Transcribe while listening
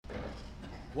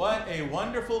What a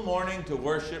wonderful morning to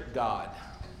worship God.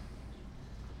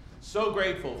 So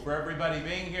grateful for everybody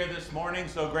being here this morning.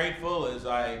 So grateful as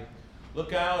I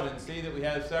look out and see that we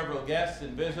have several guests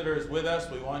and visitors with us.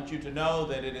 We want you to know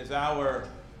that it is our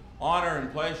honor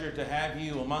and pleasure to have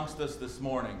you amongst us this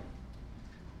morning.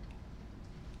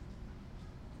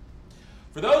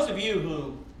 For those of you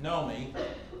who know me,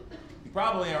 you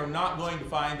probably are not going to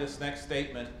find this next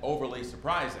statement overly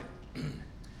surprising.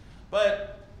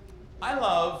 But I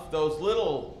love those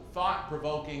little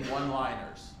thought-provoking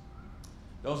one-liners,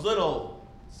 those little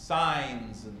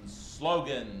signs and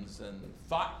slogans and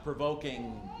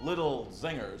thought-provoking little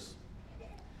zingers.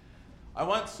 I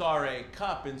once saw a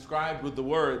cup inscribed with the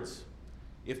words,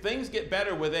 "If things get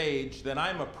better with age, then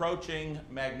I'm approaching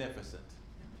magnificent."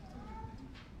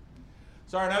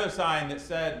 Saw another sign that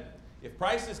said, "If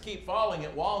prices keep falling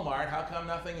at Walmart, how come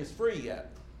nothing is free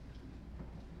yet?"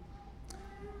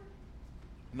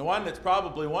 And the one that's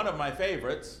probably one of my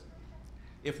favorites,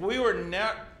 if we were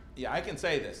not, I can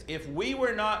say this, if we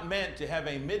were not meant to have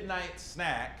a midnight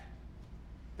snack,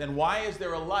 then why is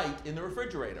there a light in the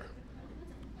refrigerator?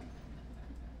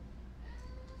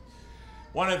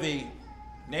 One of the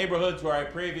neighborhoods where I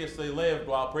previously lived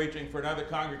while preaching for another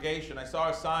congregation, I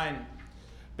saw a sign,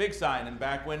 big sign in the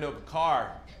back window of a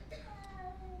car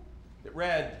that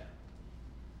read,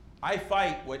 "I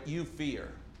fight what you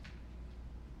fear.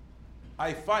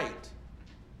 I fight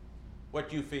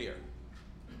what you fear."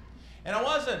 And I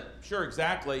wasn't sure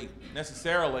exactly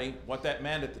necessarily what that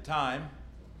meant at the time.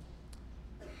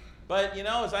 But, you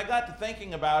know, as I got to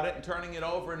thinking about it and turning it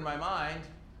over in my mind,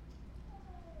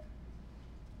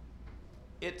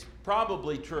 it's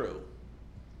probably true.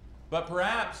 But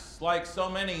perhaps, like so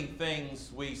many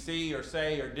things we see or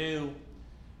say or do,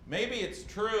 maybe it's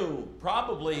true,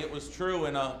 probably it was true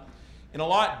in a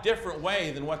lot different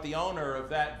way than what the owner of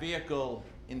that vehicle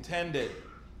intended.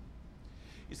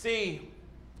 You see,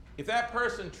 if that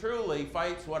person truly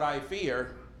fights what I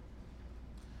fear,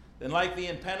 then like the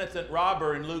impenitent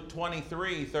robber in Luke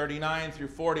 23:39 through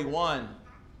 41,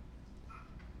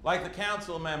 like the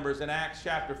council members in Acts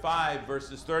chapter 5,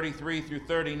 verses 33 through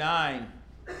 39,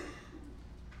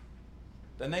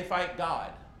 then they fight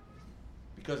God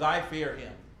because I fear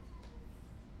him.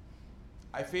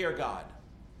 I fear God.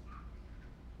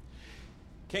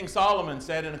 King Solomon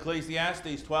said in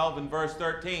Ecclesiastes 12 and verse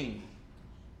 13,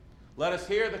 "Let us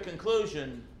hear the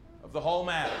conclusion of the whole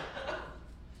matter.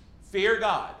 Fear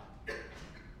God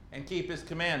and keep his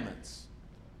commandments,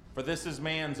 for this is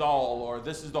man's all," or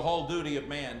 "this is the whole duty of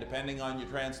man," depending on your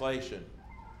translation.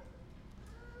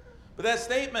 But that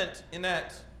statement in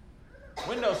that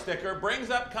window sticker brings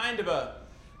up kind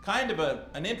of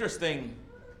an interesting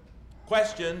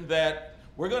question that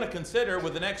we're going to consider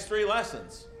with the next three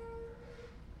lessons.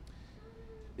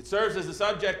 It serves as the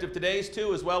subject of today's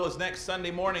two as well as next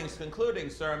Sunday morning's concluding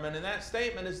sermon, and that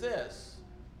statement is this: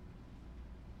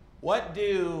 what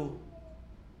do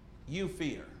you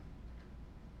fear?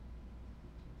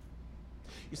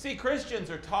 You see, Christians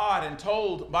are taught and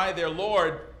told by their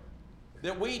Lord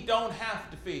that we don't have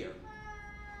to fear.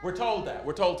 We're told that.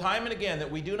 We're told time and again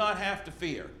that we do not have to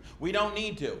fear. We don't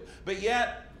need to. But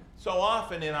yet, so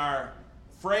often in our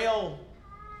frail,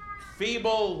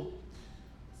 feeble,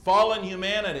 fallen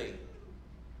humanity,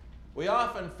 we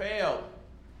often fail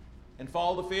and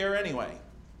fall to fear anyway.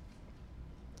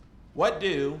 What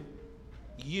do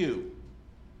you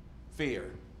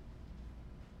fear?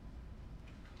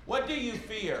 What do you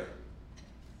fear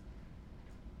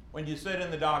when you sit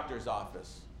in the doctor's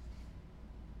office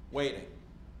waiting?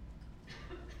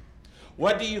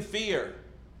 What do you fear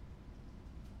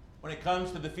when it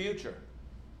comes to the future?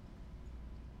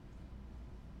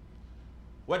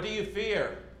 What do you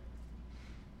fear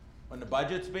when the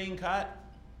budget's being cut?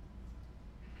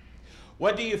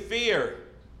 What do you fear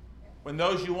when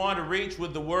those you want to reach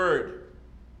with the word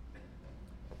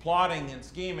are plotting and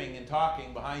scheming and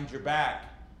talking behind your back?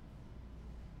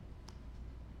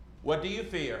 What do you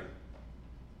fear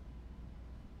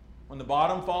when the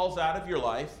bottom falls out of your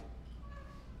life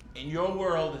and your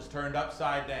world is turned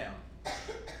upside down?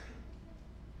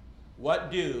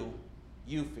 What do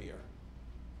you fear?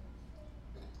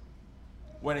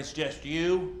 When it's just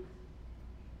you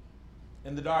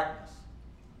and the darkness.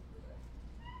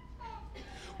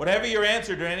 Whatever your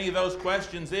answer to any of those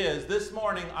questions is, this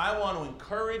morning I want to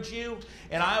encourage you,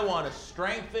 and I want to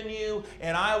strengthen you,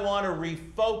 and I want to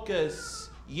refocus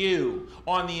you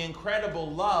on the incredible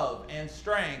love and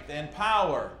strength and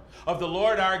power of the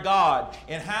Lord our God,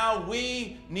 and how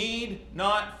we need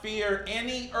not fear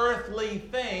any earthly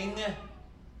thing,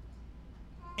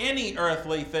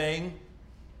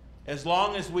 as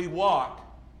long as we walk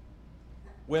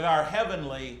with our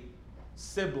heavenly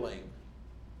sibling.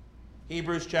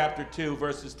 Hebrews chapter 2,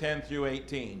 verses 10 through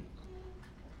 18.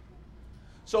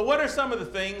 So what are some of the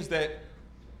things that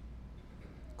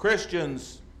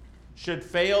Christians should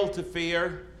fail to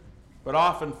fear, but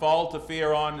often fall to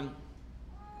fear on?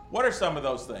 What are some of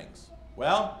those things?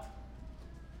 Well,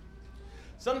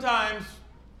 sometimes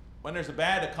when there's a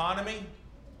bad economy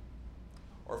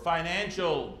or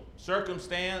financial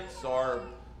circumstance or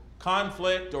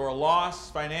conflict or a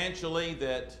loss financially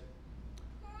that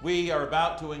we are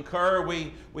about to incur,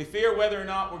 we fear whether or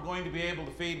not we're going to be able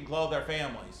to feed and clothe our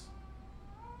families.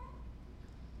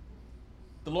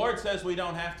 The Lord says we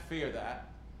don't have to fear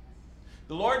that.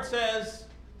 The Lord says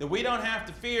that we don't have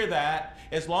to fear that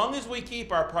as long as we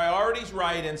keep our priorities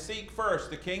right and seek first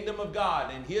the kingdom of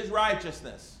God and His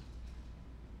righteousness,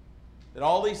 that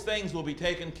all these things will be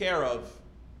taken care of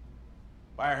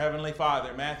by our Heavenly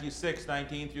Father. Matthew 6,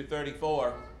 19 through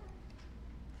 34.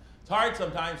 It's hard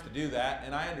sometimes to do that,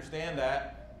 and I understand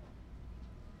that.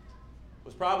 It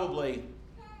was probably,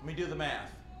 let me do the math,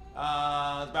 it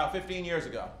was about 15 years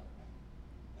ago.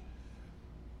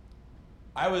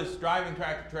 I was driving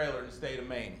tractor-trailer in the state of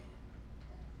Maine.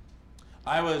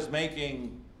 I was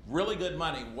making really good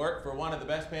money, worked for one of the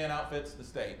best paying outfits in the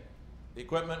state. The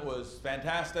equipment was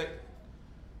fantastic,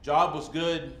 job was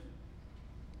good,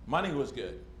 money was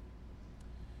good.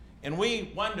 And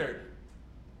we wondered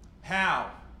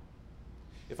how,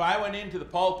 if I went into the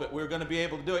pulpit, we were going to be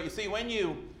able to do it. You see, when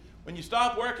you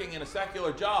stop working in a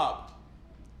secular job,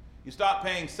 you stop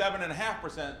paying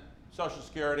 7.5% Social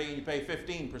Security and you pay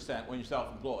 15% when you're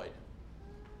self-employed.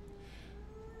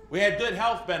 We had good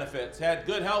health benefits, had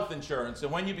good health insurance,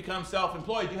 and when you become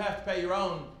self-employed, you have to pay your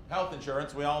own health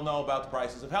insurance. We all know about the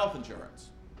prices of health insurance.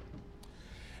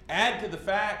 Add to the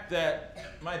fact that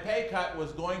my pay cut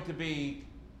was going to be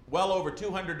well over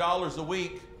 $200 a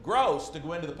week gross to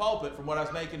go into the pulpit from what I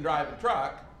was making driving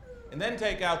truck, and then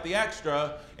take out the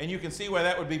extra, and you can see why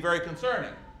that would be very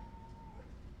concerning.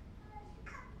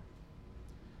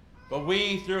 But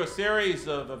we, through a series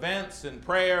of events and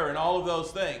prayer and all of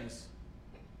those things,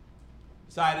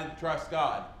 decided to trust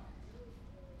God.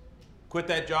 Quit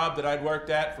that job that I'd worked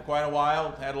at for quite a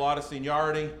while, had a lot of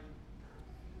seniority.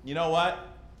 You know what?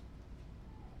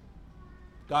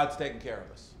 God's taking care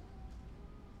of us.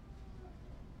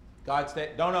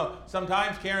 Don't know.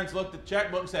 Sometimes Karen's looked at the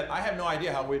checkbook and said, I have no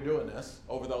idea how we're doing this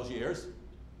over those years.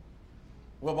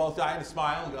 We'll both die and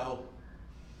smile and go.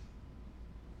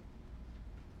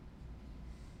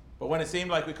 But when it seemed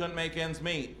like we couldn't make ends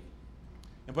meet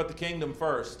and put the kingdom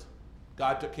first,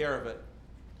 God took care of it.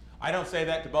 I don't say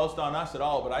that to boast on us at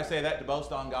all, but I say that to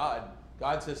boast on God.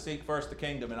 God says, seek first the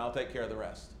kingdom and I'll take care of the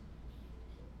rest.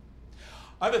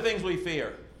 Other things we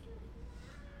fear.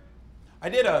 I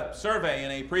did a survey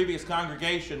in a previous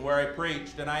congregation where I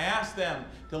preached, and I asked them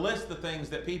to list the things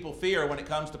that people fear when it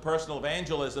comes to personal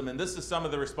evangelism, and this is some of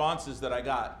the responses that I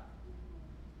got.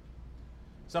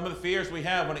 Some of the fears we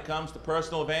have when it comes to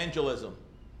personal evangelism: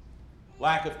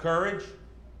 lack of courage,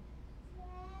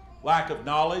 lack of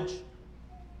knowledge,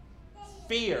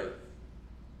 fear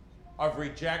of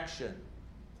rejection,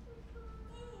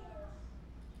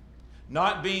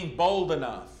 not being bold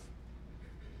enough,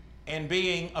 and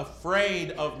being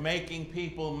afraid of making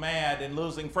people mad and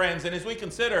losing friends. And as we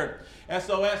consider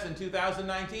SOS in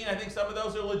 2019, I think some of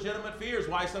those are legitimate fears,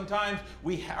 why sometimes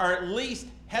we are at least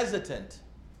hesitant.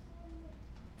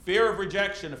 Fear of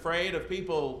rejection, afraid of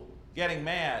people getting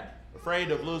mad, afraid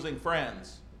of losing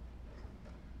friends.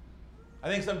 I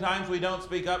think sometimes we don't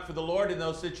speak up for the Lord in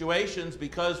those situations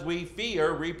because we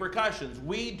fear repercussions.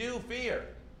 We do fear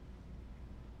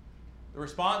the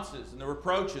responses and the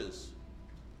reproaches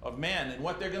of men and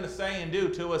what they're going to say and do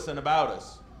to us and about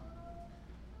us.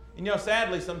 And you know,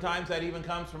 sadly, sometimes that even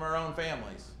comes from our own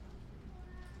families.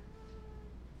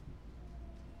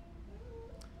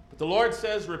 But the Lord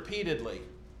says repeatedly,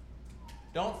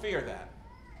 don't fear that.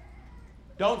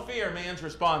 Don't fear man's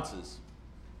responses.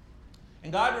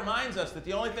 And God reminds us that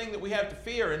the only thing that we have to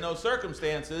fear in those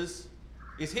circumstances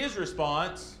is His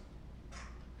response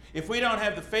if we don't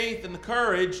have the faith and the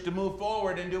courage to move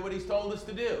forward and do what He's told us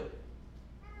to do.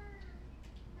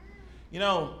 You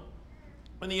know,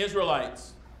 when the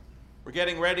Israelites were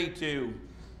getting ready to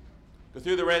go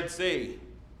through the Red Sea,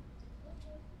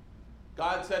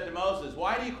 God said to Moses,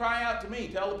 why do you cry out to me?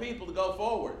 Tell the people to go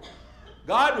forward.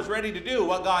 God was ready to do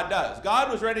what God does.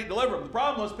 God was ready to deliver them. The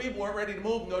problem was people weren't ready to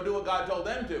move and go do what God told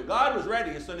them to. God was ready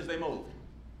as soon as they moved.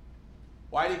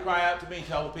 Why do you cry out to me?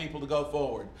 Tell the people to go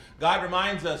forward. God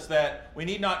reminds us that we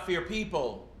need not fear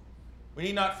people, We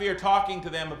need not fear talking to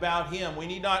them about him. We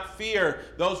need not fear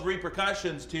those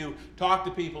repercussions to talk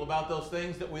to people about those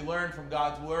things that we learn from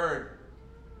God's word.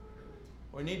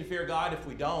 We need to fear God if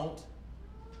we don't.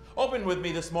 Open with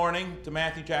me this morning to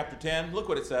Matthew chapter 10. Look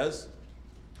what it says.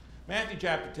 Matthew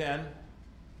chapter 10,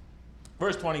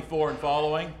 verse 24 and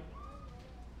following.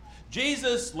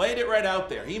 Jesus laid it right out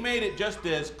there. He made it just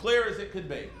as clear as it could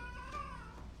be.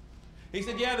 He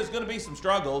said, yeah, there's going to be some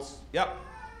struggles. Yep.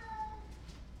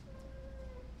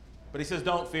 But he says,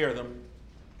 don't fear them.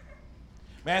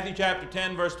 Matthew chapter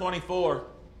 10, verse 24.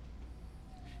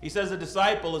 He says, a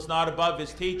disciple is not above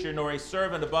his teacher, nor a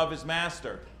servant above his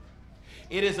master.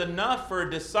 It is enough for a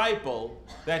disciple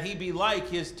that he be like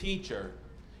his teacher,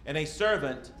 and a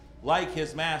servant like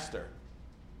his master.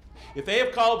 If they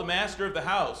have called the master of the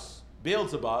house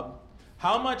Beelzebub,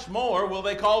 how much more will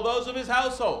they call those of his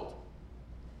household?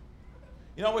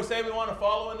 You know, we say we want to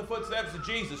follow in the footsteps of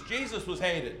Jesus. Jesus was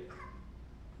hated.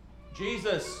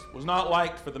 Jesus was not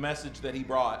liked for the message that he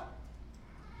brought.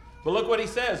 But look what he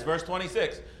says, verse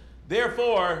 26.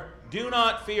 Therefore, do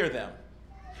not fear them.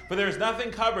 For there is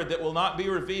nothing covered that will not be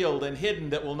revealed, and hidden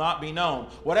that will not be known.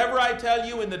 Whatever I tell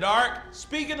you in the dark,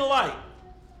 speak in the light.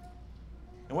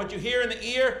 And what you hear in the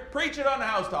ear, preach it on the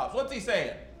housetops. What's he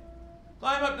saying?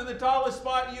 Climb up to the tallest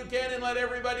spot you can and let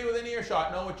everybody within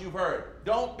earshot know what you've heard.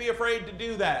 Don't be afraid to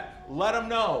do that. Let them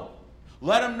know.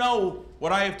 Let them know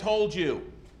what I have told you.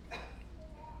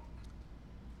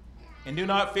 And do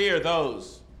not fear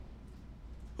those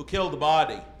who kill the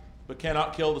body, but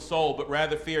cannot kill the soul, but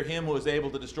rather fear him who is able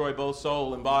to destroy both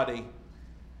soul and body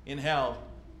in hell.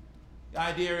 The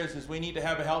idea is we need to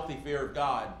have a healthy fear of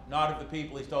God, not of the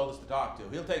people he's told us to talk to.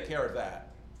 He'll take care of that.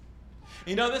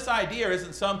 You know, this idea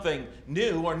isn't something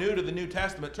new or new to the New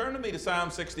Testament. Turn with me to Psalm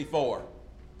 64.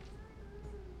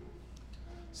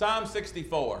 Psalm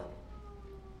 64.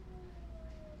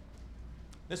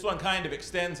 This one kind of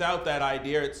extends out that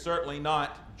idea. It's certainly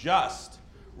not just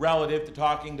relative to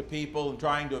talking to people and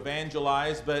trying to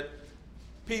evangelize, but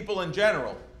people in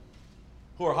general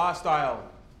who are hostile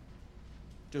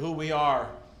to who we are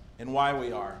and why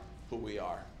we are who we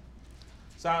are.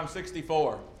 Psalm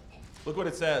 64. Look what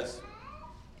it says.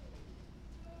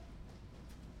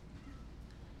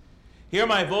 Hear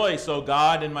my voice, O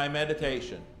God, in my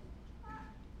meditation.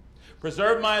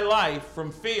 Preserve my life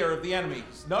from fear of the enemy.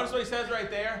 Notice what he says right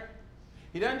there?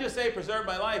 He doesn't just say preserve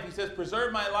my life. He says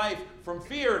preserve my life from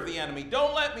fear of the enemy.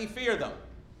 Don't let me fear them.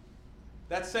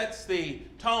 That sets the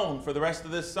tone for the rest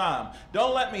of this psalm.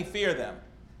 Don't let me fear them.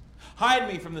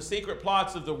 Hide me from the secret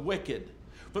plots of the wicked,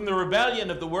 from the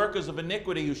rebellion of the workers of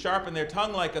iniquity who sharpen their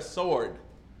tongue like a sword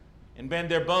and bend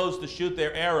their bows to shoot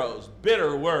their arrows.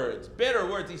 Bitter words. Bitter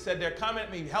words. He said, they're coming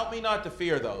at me. Help me not to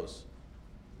fear those.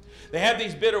 They have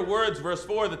these bitter words, verse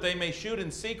 4, that they may shoot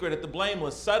in secret at the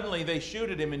blameless. Suddenly they shoot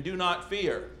at him and do not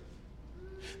fear.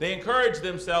 They encourage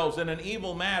themselves in an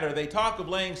evil matter. They talk of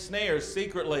laying snares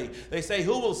secretly. They say,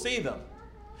 who will see them?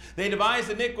 They devise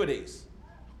iniquities.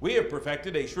 We have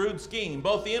perfected a shrewd scheme.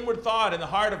 Both the inward thought and the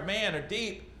heart of man are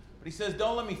deep. But he says,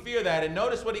 don't let me fear that. And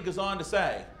notice what he goes on to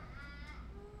say.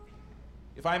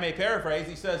 If I may paraphrase,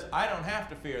 he says, I don't have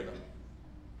to fear them.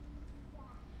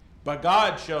 But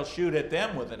God shall shoot at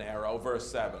them with an arrow,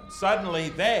 verse 7. Suddenly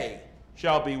they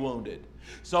shall be wounded.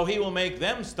 So he will make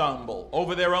them stumble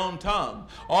over their own tongue.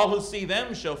 All who see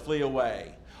them shall flee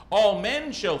away. All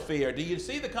men shall fear. Do you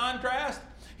see the contrast?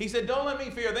 He said, don't let me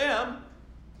fear them.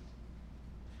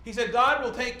 He said, God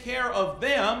will take care of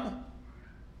them,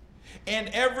 and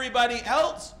everybody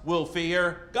else will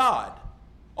fear God.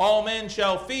 All men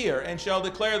shall fear and shall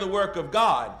declare the work of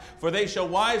God, for they shall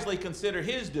wisely consider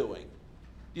his doing.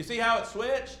 Do you see how it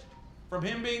switched? From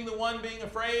him being the one being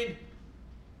afraid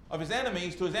of his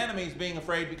enemies to his enemies being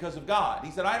afraid because of God.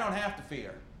 He said, I don't have to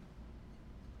fear.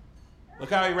 Look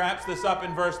how he wraps this up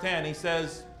in verse 10. He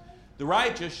says, the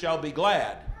righteous shall be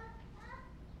glad.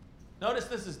 Notice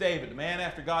this is David, the man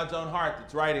after God's own heart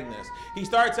that's writing this. He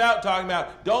starts out talking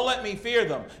about, don't let me fear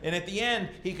them. And at the end,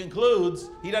 he concludes,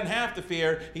 he doesn't have to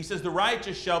fear. He says, the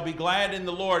righteous shall be glad in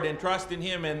the Lord and trust in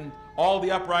him, and all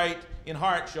the upright in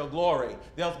heart shall glory.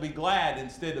 They'll be glad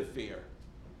instead of fear.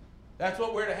 That's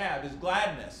what we're to have, is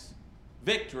gladness,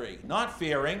 victory, not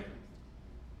fearing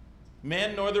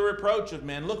men nor the reproach of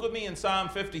men. Look with me in Psalm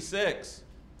 56.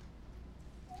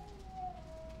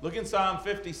 Look in Psalm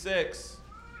 56.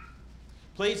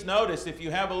 Please notice if you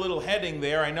have a little heading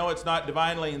there, I know it's not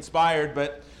divinely inspired,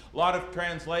 but a lot of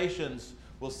translations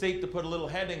will seek to put a little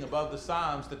heading above the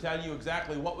Psalms to tell you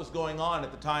exactly what was going on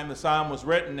at the time the Psalm was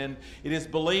written. And it is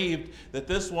believed that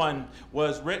this one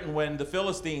was written when the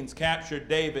Philistines captured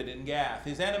David in Gath.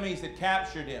 His enemies had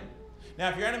captured him. Now,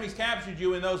 if your enemies captured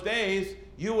you in those days,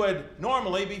 you would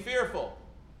normally be fearful,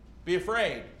 be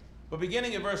afraid. But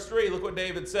beginning at verse 3, look what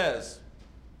David says.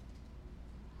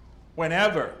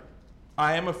 Whenever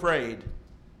I am afraid,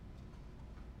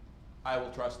 I will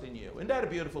trust in you. Isn't that a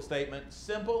beautiful statement?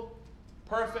 Simple,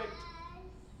 perfect,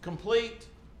 complete.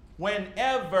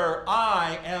 Whenever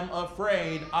I am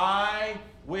afraid, I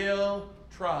will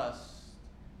trust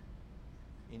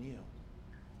in you.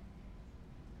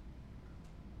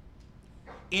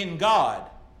 In God,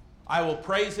 I will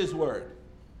praise his word.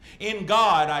 In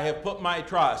God, I have put my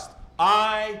trust.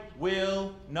 I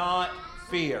will not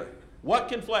fear. What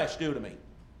can flesh do to me?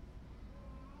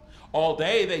 All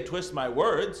day they twist my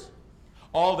words.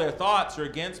 All their thoughts are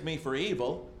against me for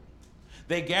evil.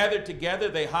 They gather together,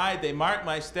 they hide, they mark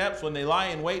my steps when they lie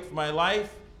in wait for my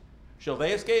life. Shall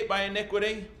they escape by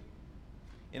iniquity?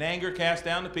 In anger cast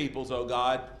down the peoples, O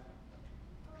God.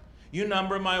 You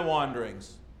number my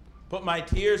wanderings. Put my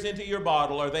tears into your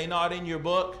bottle. Are they not in your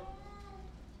book?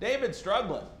 David's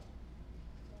struggling.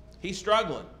 He's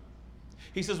struggling.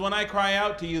 He says, when I cry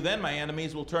out to you, then my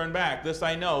enemies will turn back. This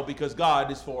I know, because God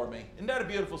is for me. Isn't that a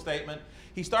beautiful statement?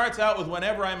 He starts out with,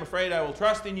 whenever I'm afraid, I will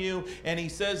trust in you. And he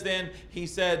says then, he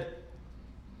said,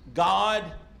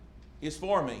 God is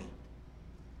for me.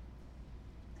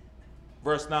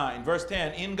 Verse 9. Verse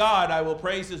 10, in God I will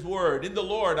praise his word. In the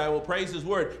Lord I will praise his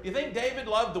word. Do you think David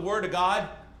loved the word of God?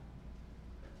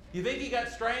 Do you think he got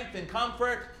strength and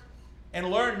comfort and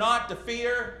learned not to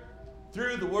fear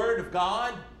through the word of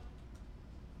God?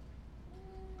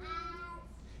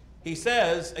 He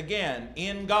says, again,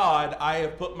 in God I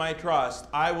have put my trust.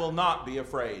 I will not be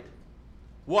afraid.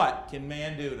 What can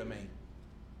man do to me?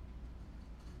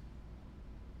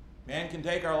 Man can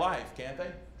take our life, can't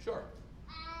they? Sure.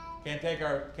 Can't take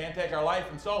our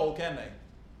life and soul, can they?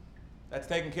 That's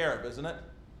taken care of, isn't it?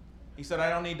 He said, I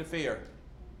don't need to fear.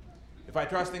 If I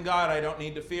trust in God, I don't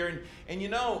need to fear. And you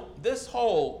know, this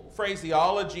whole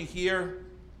phraseology here,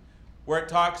 where it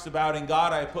talks about, in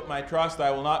God I put my trust,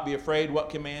 I will not be afraid, what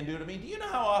can man do to me? Do you know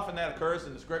how often that occurs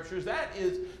in the scriptures? That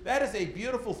is a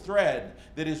beautiful thread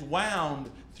that is wound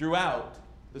throughout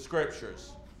the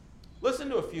scriptures. Listen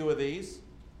to a few of these.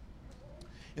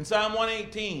 In Psalm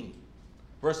 118,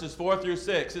 verses 4 through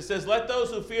 6, it says, let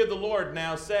those who fear the Lord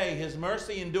now say, his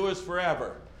mercy endures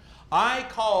forever. I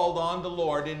called on the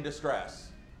Lord in distress.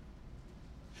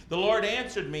 The Lord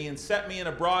answered me and set me in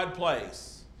a broad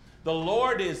place. The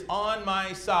Lord is on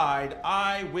my side.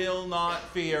 I will not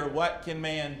fear. What can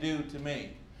man do to me?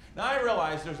 Now, I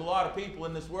realize there's a lot of people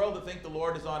in this world that think the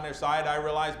Lord is on their side. I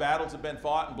realize battles have been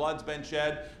fought and blood's been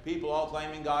shed. People all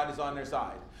claiming God is on their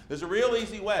side. There's a real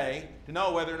easy way to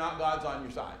know whether or not God's on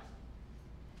your side.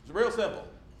 It's real simple.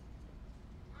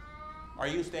 Are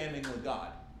you standing with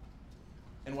God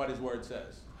in what his word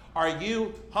says? Are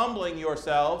you humbling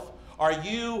yourself? Are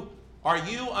you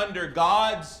under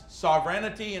God's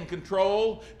sovereignty and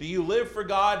control? Do you live for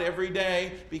God every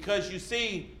day? Because you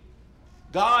see,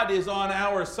 God is on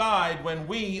our side when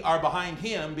we are behind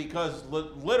him, because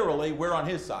literally we're on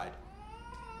his side.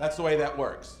 That's the way that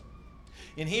works.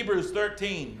 In Hebrews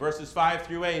 13, verses 5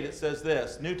 through 8, it says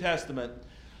this, New Testament,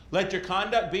 let your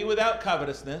conduct be without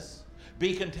covetousness.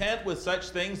 Be content with such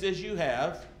things as you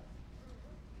have.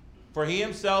 For he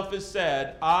himself has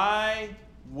said, I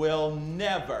will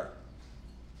never.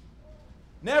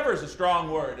 Never is a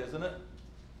strong word, isn't it?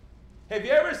 Have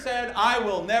you ever said, I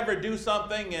will never do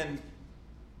something, and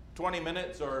 20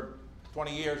 minutes or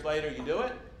 20 years later you do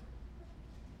it?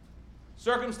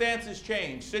 Circumstances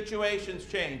change, situations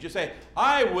change. You say,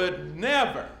 I would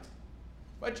never.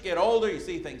 But you get older, you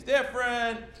see things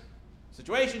different,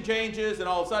 situation changes, and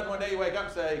all of a sudden one day you wake up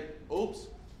and say, oops.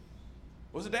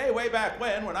 It was a day way back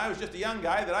when I was just a young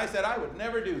guy, that I said I would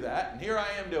never do that, and here I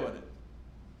am doing it.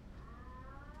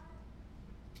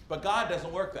 But God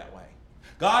doesn't work that way.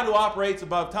 God, who operates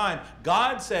above time,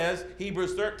 God says,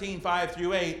 Hebrews 13, 5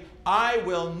 through 8, I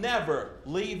will never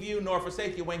leave you nor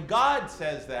forsake you. When God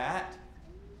says that,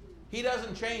 he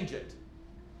doesn't change it.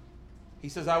 He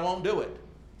says, I won't do it.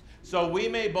 So we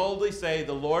may boldly say,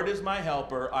 the Lord is my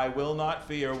helper. I will not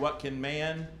fear. What can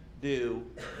man do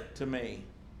to me?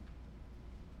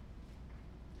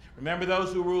 Remember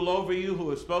those who rule over you, who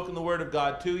have spoken the word of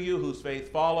God to you, whose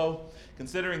faith follow.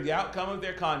 Considering the outcome of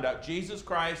their conduct, Jesus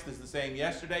Christ is the same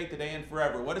yesterday, today, and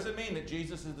forever. What does it mean that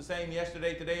Jesus is the same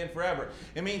yesterday, today, and forever?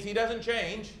 It means he doesn't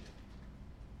change.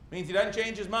 It means he doesn't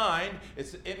change his mind.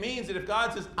 It means that if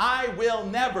God says, I will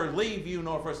never leave you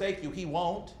nor forsake you, he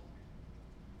won't.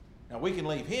 Now, we can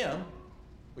leave him.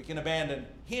 We can abandon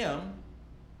him.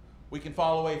 We can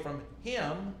fall away from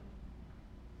him.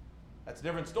 That's a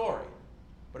different story.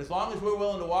 But as long as we're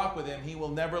willing to walk with him, he will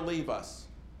never leave us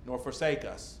nor forsake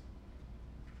us.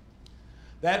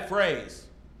 That phrase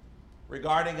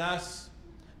regarding us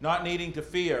not needing to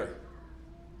fear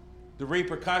the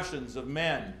repercussions of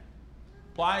men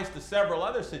applies to several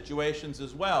other situations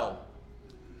as well.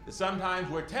 That sometimes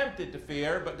we're tempted to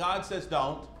fear, but God says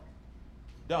don't.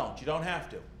 Don't. You don't have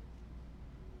to.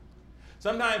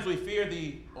 Sometimes we fear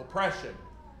the oppression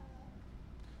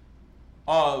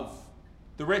of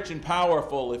the rich and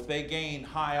powerful if they gain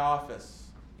high office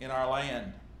in our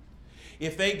land.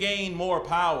 If they gain more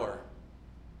power,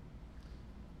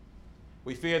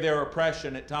 we fear their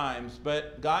oppression at times,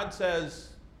 but God says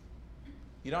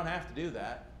you don't have to do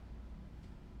that.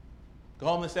 Go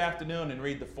home this afternoon and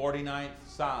read the 49th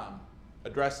Psalm.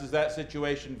 Addresses that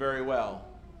situation very well.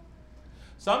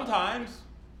 Sometimes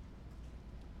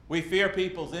we fear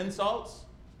people's insults.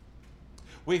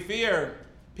 We fear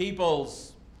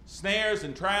people's snares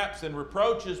and traps and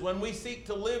reproaches when we seek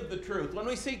to live the truth, when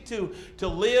we seek to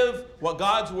live what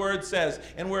God's Word says.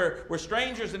 And we're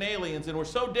strangers and aliens, and we're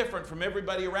so different from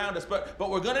everybody around us, but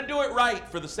we're going to do it right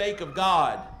for the sake of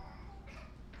God.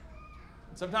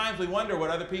 And sometimes we wonder what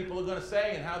other people are going to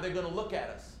say and how they're going to look at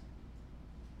us.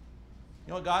 You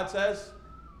know what God says?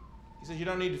 He says you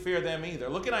don't need to fear them either.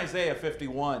 Look at Isaiah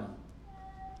 51.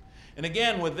 And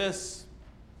again, with this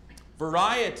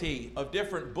variety of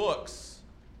different books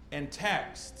and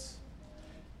texts,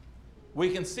 we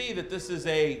can see that this is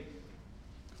a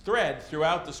thread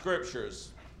throughout the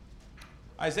Scriptures.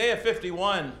 Isaiah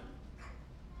 51,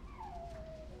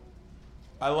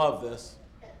 I love this.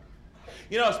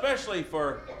 You know, especially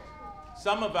for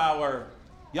some of our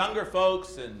younger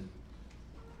folks in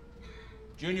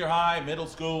junior high, middle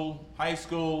school, high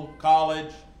school,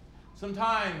 college,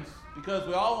 sometimes because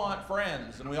we all want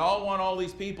friends and we all want all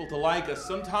these people to like us,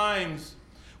 sometimes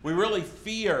we really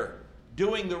fear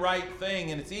doing the right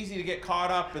thing, and it's easy to get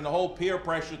caught up in the whole peer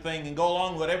pressure thing and go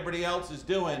along with what everybody else is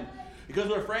doing because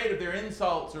we're afraid of their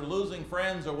insults or losing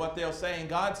friends or what they'll say. And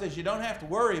God says you don't have to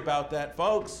worry about that,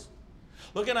 folks.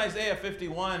 Look at Isaiah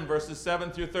 51, verses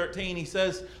 7 through 13. He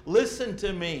says, listen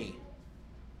to me,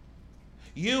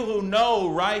 you who know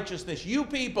righteousness, you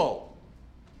people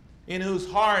in whose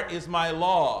heart is my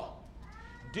law.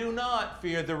 Do not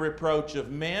fear the reproach of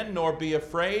men, nor be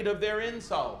afraid of their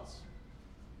insults.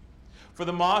 For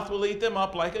the moth will eat them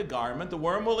up like a garment, the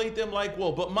worm will eat them like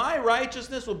wool. But my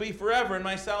righteousness will be forever, and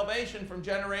my salvation from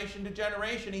generation to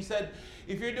generation. He said,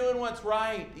 if you're doing what's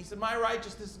right, he said, my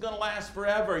righteousness is going to last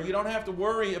forever. You don't have to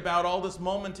worry about all this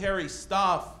momentary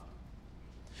stuff.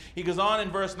 He goes on in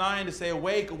verse 9 to say,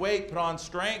 awake, awake, put on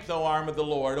strength, O arm of the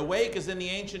Lord. Awake as in the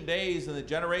ancient days and the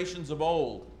generations of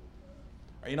old.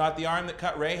 Are you not the arm that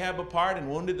cut Rahab apart and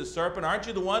wounded the serpent? Aren't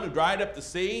you the one who dried up the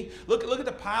sea? Look at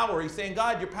the power. He's saying,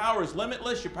 God, your power is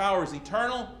limitless. Your power is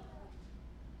eternal.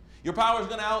 Your power is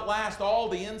going to outlast all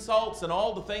the insults and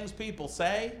all the things people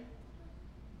say.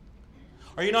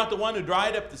 Are you not the one who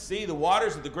dried up the sea, the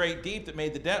waters of the great deep, that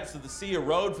made the depths of the sea a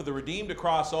road for the redeemed to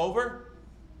cross over?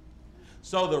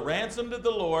 So the ransomed of the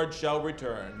Lord shall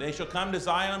return. They shall come to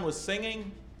Zion with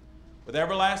singing. With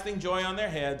everlasting joy on their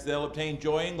heads, they'll obtain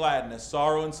joy and gladness.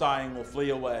 Sorrow and sighing will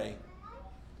flee away.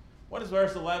 What does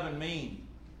verse 11 mean?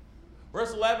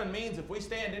 Verse 11 means if we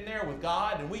stand in there with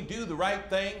God and we do the right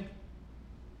thing,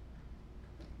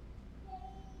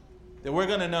 that we're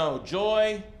going to know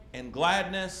joy and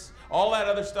gladness. All that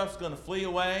other stuff's going to flee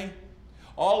away.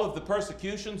 All of the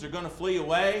persecutions are going to flee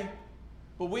away.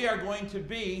 But we are going to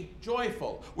be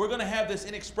joyful. We're going to have this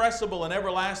inexpressible and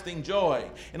everlasting joy.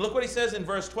 And look what he says in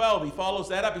verse 12. He follows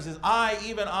that up. He says, I,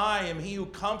 even I, am he who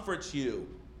comforts you.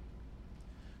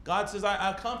 God says,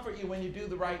 I'll comfort you when you do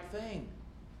the right thing.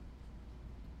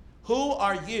 Who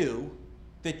are you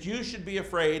that you should be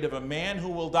afraid of a man who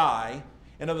will die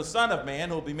and of the Son of Man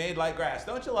who will be made like grass?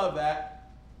 Don't you love that?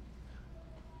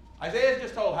 Isaiah's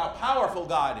just told how powerful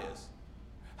God is.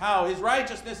 How his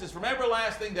righteousness is from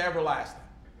everlasting to everlasting.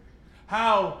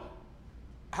 How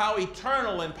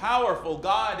eternal and powerful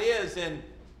God is. And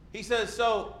he says,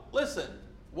 so listen,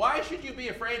 why should you be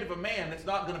afraid of a man that's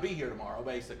not going to be here tomorrow,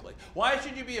 basically? Why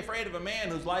should you be afraid of a man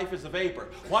whose life is a vapor?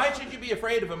 Why should you be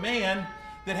afraid of a man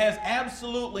that has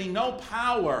absolutely no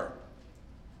power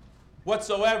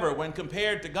whatsoever when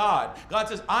compared to God? God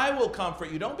says, I will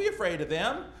comfort you. Don't be afraid of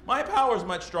them. My power is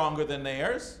much stronger than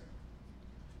theirs.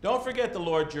 Don't forget the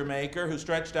Lord your Maker, who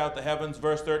stretched out the heavens,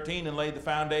 verse 13, and laid the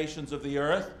foundations of the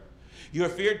earth. You are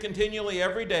feared continually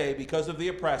every day because of the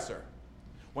oppressor,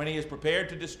 when he is prepared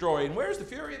to destroy. And where's the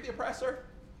fury of the oppressor?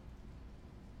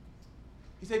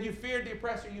 He said, you feared the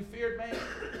oppressor, you feared man.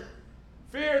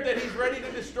 Feared that he's ready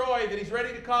to destroy, that he's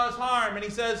ready to cause harm. And he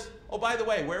says, oh, by the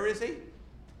way, where is he?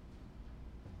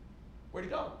 Where'd he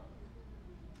go?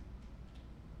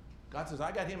 God says,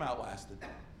 I got him outlasted.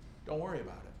 Don't worry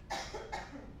about it.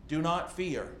 Do not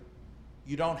fear.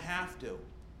 You don't have to.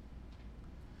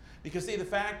 Because see, the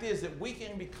fact is that we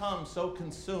can become so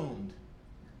consumed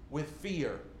with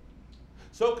fear,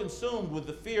 so consumed with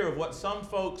the fear of what some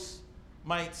folks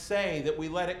might say, that we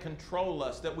let it control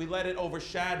us, that we let it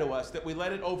overshadow us, that we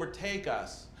let it overtake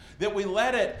us, that we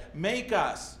let it make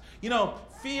us. You know,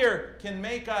 fear can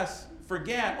make us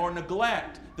forget or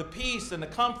neglect the peace and the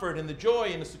comfort and the joy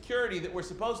and the security that we're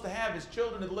supposed to have as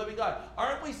children of the living God.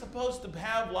 Aren't we supposed to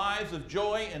have lives of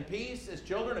joy and peace as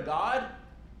children of God?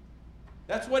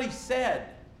 That's what he said.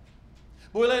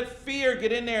 But we let fear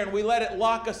get in there and we let it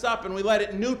lock us up and we let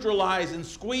it neutralize and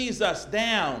squeeze us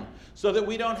down so that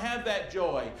we don't have that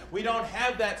joy. We don't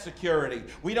have that security.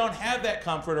 We don't have that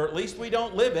comfort, or at least we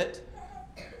don't live it.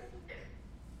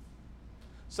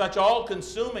 Such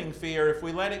all-consuming fear, if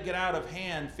we let it get out of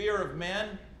hand, fear of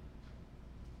men,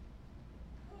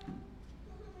 you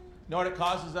know what it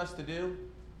causes us to do?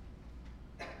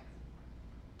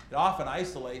 It often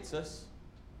isolates us.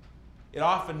 It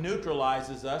often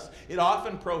neutralizes us. It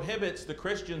often prohibits the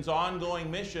Christian's ongoing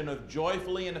mission of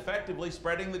joyfully and effectively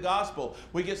spreading the gospel.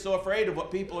 We get so afraid of what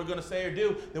people are going to say or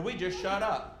do that we just shut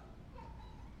up.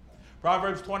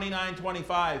 Proverbs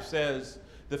 29:25 says,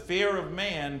 the fear of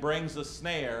man brings a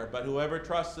snare, but whoever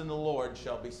trusts in the Lord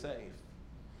shall be safe.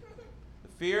 The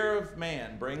fear of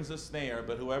man brings a snare,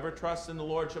 but whoever trusts in the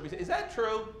Lord shall be safe. Is that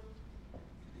true?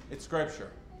 It's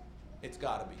Scripture. It's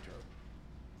got to be true.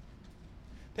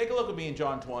 Take a look at me in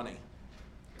John 20.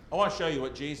 I want to show you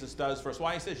what Jesus does for us.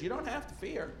 Why he says you don't have to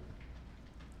fear.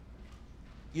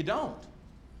 You don't.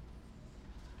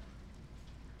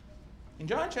 In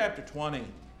John chapter 20,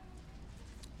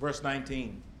 verse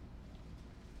 19,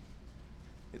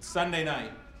 it's Sunday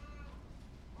night.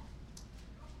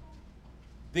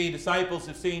 The disciples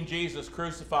have seen Jesus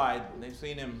crucified, and they've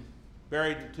seen him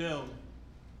buried in the tomb.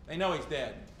 They know he's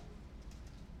dead.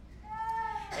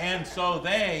 And so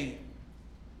they,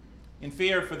 in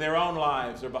fear for their own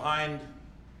lives, are behind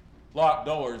locked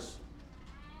doors,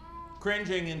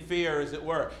 cringing in fear, as it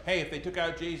were. Hey, if they took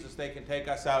out Jesus, they can take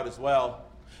us out as well.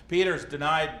 Peter's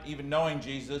denied even knowing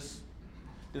Jesus,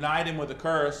 denied him with a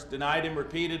curse, denied him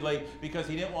repeatedly because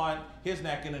he didn't want his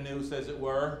neck in a noose, as it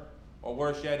were, or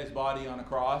worse yet, his body on a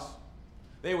cross.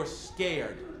 They were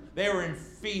scared. They were in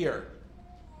fear.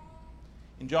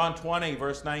 In John 20,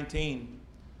 verse 19,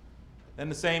 then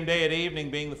the same day at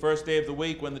evening, being the first day of the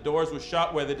week, when the doors were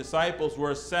shut where the disciples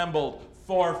were assembled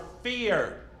for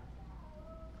fear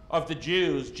of the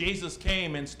Jews, Jesus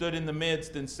came and stood in the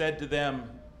midst and said to them,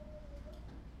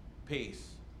 peace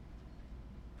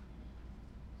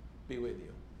be with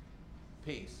you.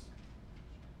 Peace.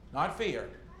 Not fear.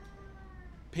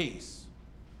 Peace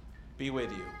be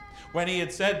with you. When he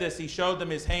had said this, he showed them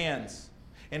his hands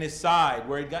and his side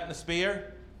where he'd gotten a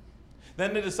spear.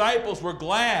 Then the disciples were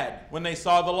glad when they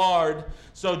saw the Lord.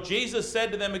 So Jesus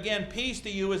said to them again, peace to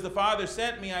you. As the Father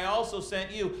sent me, I also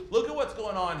sent you. Look at what's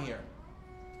going on here.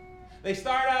 They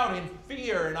start out in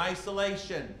fear and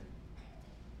isolation.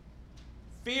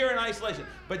 Fear and isolation.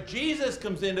 But Jesus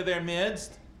comes into their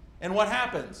midst, and what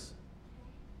happens?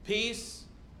 Peace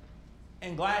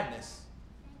and gladness.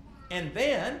 And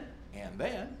then,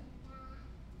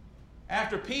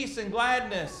 after peace and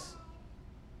gladness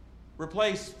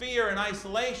replace fear and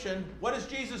isolation, what does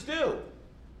Jesus do?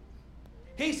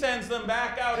 He sends them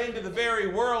back out into the very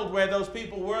world where those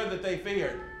people were that they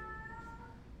feared.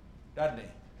 Doesn't he?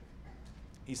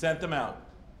 He sent them out.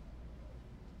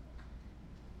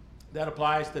 That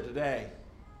applies to today.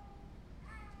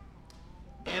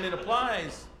 And it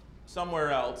applies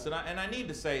somewhere else. And I need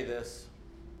to say this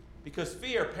because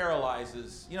fear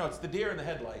paralyzes. You know, it's the deer in the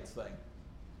headlights thing.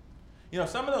 You know,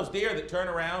 some of those deer that turn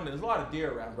around, and there's a lot of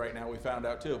deer around right now, we found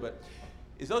out too, but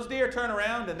is those deer turn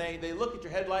around and they look at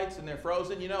your headlights and they're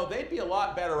frozen, you know, they'd be a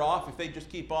lot better off if they just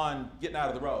keep on getting out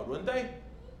of the road, wouldn't they?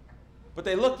 But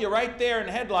they look you right there in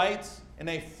the headlights and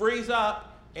they freeze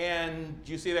up, and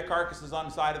you see their carcasses on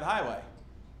the side of the highway,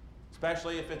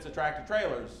 especially if it's a tractor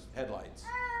trailer's headlights.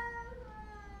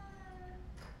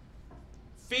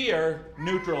 Fear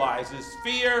neutralizes.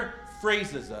 Fear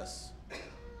freezes us.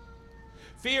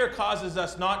 Fear causes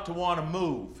us not to want to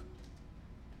move.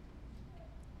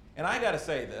 And I got to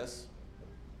say this.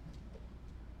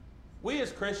 We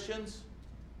as Christians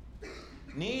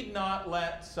need not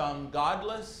let some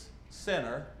godless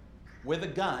sinner with a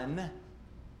gun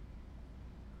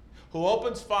who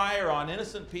opens fire on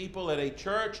innocent people at a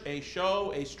church, a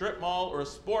show, a strip mall, or a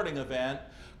sporting event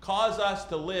cause us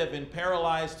to live in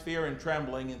paralyzed fear and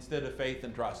trembling instead of faith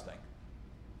and trusting.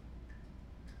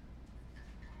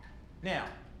 Now,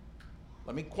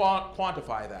 let me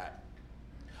quantify that.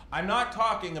 I'm not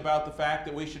talking about the fact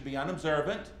that we should be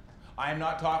unobservant. I'm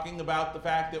not talking about the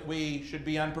fact that we should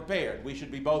be unprepared. We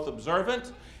should be both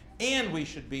observant and we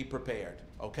should be prepared,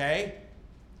 okay?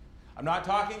 I'm not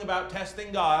talking about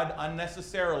testing God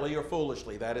unnecessarily or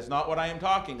foolishly. That is not what I am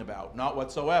talking about, not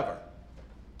whatsoever.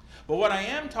 But what I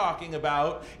am talking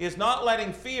about is not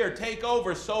letting fear take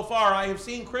over so far. I have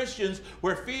seen Christians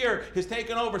where fear has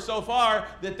taken over so far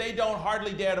that they don't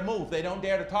hardly dare to move. They don't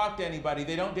dare to talk to anybody.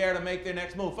 They don't dare to make their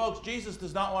next move. Folks, Jesus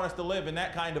does not want us to live in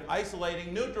that kind of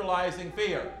isolating, neutralizing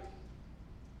fear.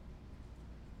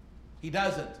 He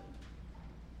doesn't.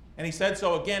 And he said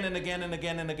so again and again and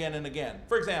again and again and again.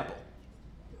 For example,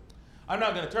 I'm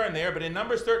not going to turn there, but in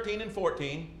Numbers 13 and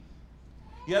 14,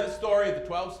 you have the story of the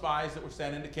 12 spies that were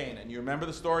sent into Canaan. You remember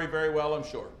the story very well, I'm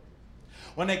sure.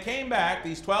 When they came back,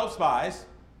 these 12 spies,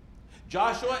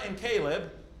 Joshua and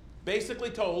Caleb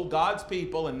basically told God's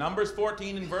people in Numbers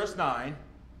 14 and verse 9,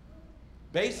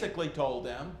 basically told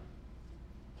them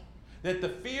that the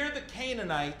fear the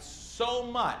Canaanites so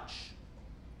much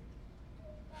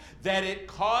that it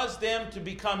caused them to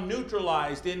become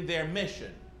neutralized in their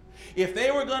mission. If they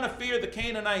were going to fear the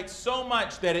Canaanites so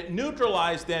much that it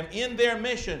neutralized them in their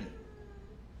mission,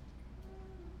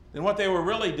 then what they were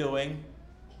really doing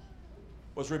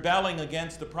was rebelling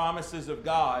against the promises of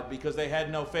God because they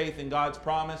had no faith in God's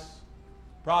promise,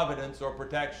 providence, or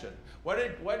protection. What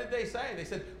did they say? They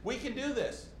said, we can do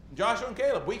this. Joshua and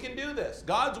Caleb, we can do this.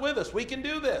 God's with us. We can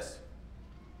do this.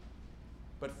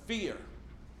 But fear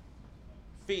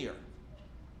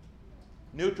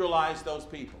neutralized those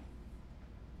people.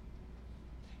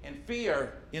 And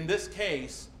fear, in this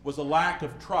case, was a lack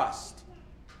of trust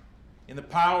in the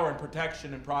power and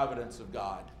protection and providence of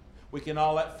God. We can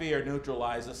all let fear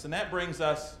neutralize us. And that brings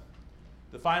us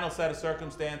to the final set of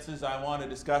circumstances I want to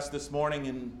discuss this morning,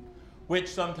 in which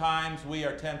sometimes we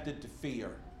are tempted to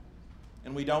fear.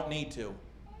 And we don't need to.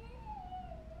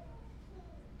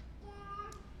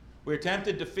 We're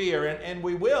tempted to fear, and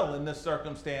we will, in this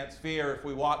circumstance, fear if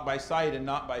we walk by sight and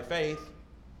not by faith.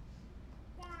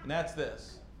 And that's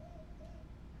this.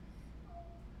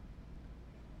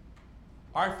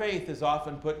 Our faith is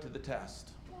often put to the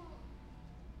test.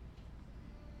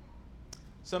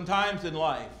 Sometimes in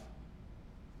life,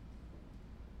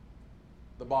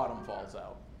 the bottom falls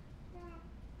out.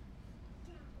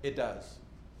 It does.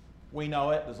 We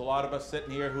know it. There's a lot of us sitting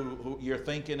here who you're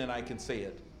thinking, and I can see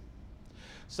it.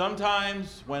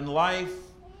 Sometimes when life,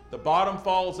 the bottom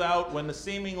falls out, when the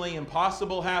seemingly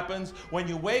impossible happens, when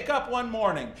you wake up one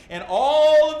morning and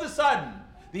all of a sudden,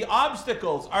 the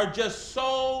obstacles are just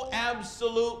so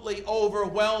absolutely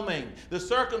overwhelming. The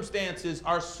circumstances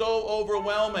are so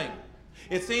overwhelming.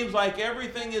 It seems like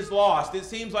everything is lost. It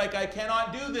seems like I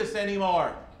cannot do this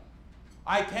anymore.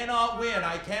 I cannot win.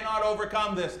 I cannot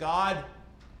overcome this, God.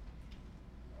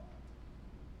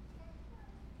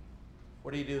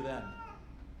 What do you do then?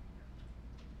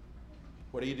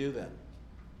 What do you do then?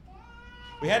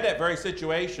 We had that very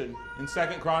situation in 2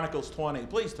 Chronicles 20.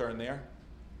 Please turn there.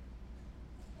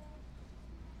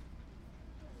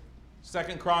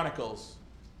 2 Chronicles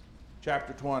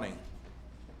chapter 20.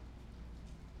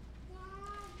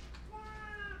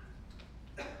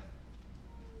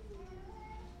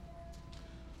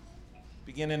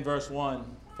 Begin in verse 1.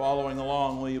 Following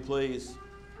along, will you please?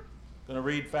 I'm going to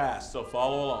read fast, so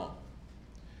follow along.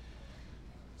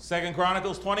 2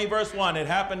 Chronicles 20 verse 1. It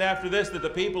happened after this that the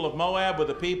people of Moab with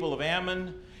the people of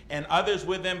Ammon and others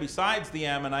with them besides the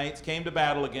Ammonites came to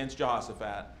battle against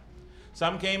Jehoshaphat.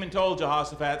 Some came and told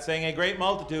Jehoshaphat, saying, a great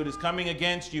multitude is coming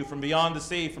against you from beyond the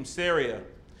sea, from Syria.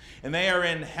 And they are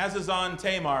in Hazazon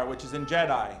Tamar, which is in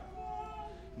Jedi.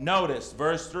 Notice,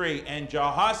 verse 3, and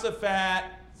Jehoshaphat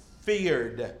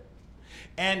feared,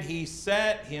 and he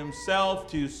set himself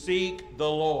to seek the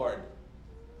Lord.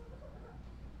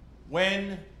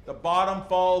 When the bottom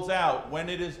falls out, when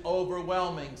it is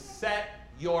overwhelming, set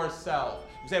yourself.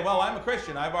 You say, well, I'm a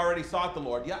Christian. I've already sought the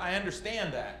Lord. Yeah, I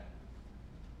understand that.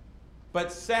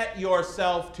 But set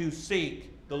yourself to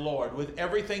seek the Lord with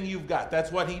everything you've got.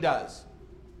 That's what he does.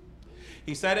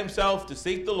 He set himself to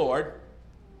seek the Lord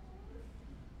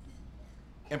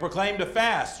and proclaimed a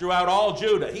fast throughout all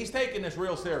Judah. He's taking this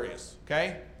real serious,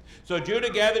 okay? So Judah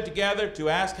gathered together to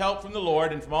ask help from the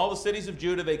Lord, and from all the cities of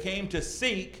Judah they came to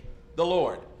seek the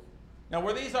Lord. Now,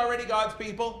 were these already God's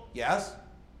people? Yes.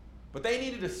 But they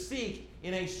needed to seek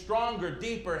in a stronger,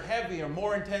 deeper, heavier,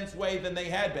 more intense way than they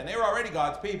had been. They were already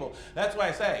God's people. That's why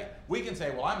I say, we can say,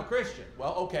 well, I'm a Christian.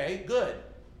 Well, okay, good.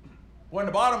 When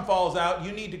the bottom falls out,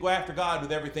 you need to go after God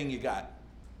with everything you got.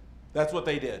 That's what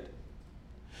they did.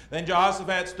 Then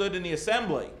Jehoshaphat stood in the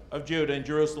assembly of Judah and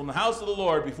Jerusalem, the house of the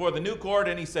Lord, before the new court,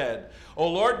 and he said, O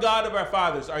Lord God of our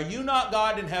fathers, are you not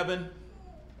God in heaven?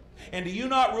 And do you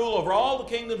not rule over all the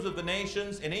kingdoms of the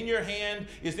nations? And in your hand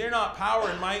is there not power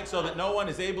and might, so that no one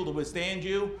is able to withstand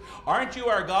you? Aren't you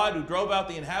our God, who drove out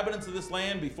the inhabitants of this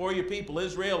land before your people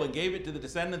Israel and gave it to the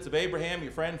descendants of Abraham,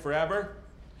 your friend, forever?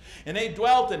 And they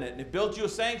dwelt in it, and have built you a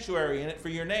sanctuary in it for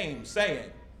your name, saying,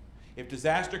 if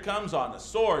disaster comes on us,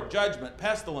 sword, judgment,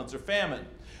 pestilence, or famine,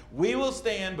 we will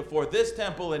stand before this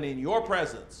temple and in your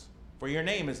presence, for your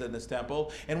name is in this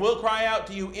temple, and we'll cry out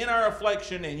to you in our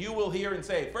affliction, and you will hear and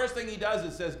say. First thing he does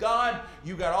is says, God,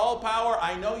 you got all power.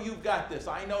 I know you've got this.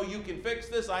 I know you can fix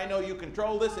this. I know you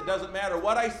control this. It doesn't matter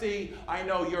what I see. I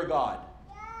know you're God.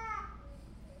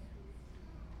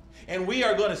 And we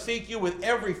are going to seek you with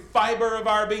every fiber of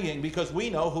our being, because we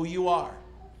know who you are.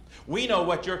 We know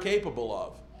what you're capable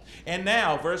of. And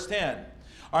now, verse 10,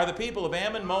 are the people of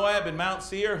Ammon, Moab, and Mount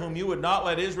Seir, whom you would not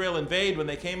let Israel invade when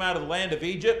they came out of the land of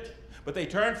Egypt, but they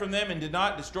turned from them and did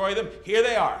not destroy them? Here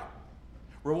they are,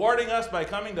 rewarding us by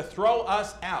coming to throw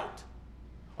us out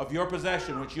of your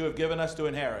possession, which you have given us to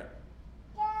inherit.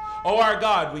 O our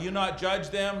God, will you not judge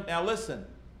them? Now listen,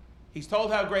 he's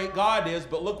told how great God is,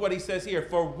 but look what he says here.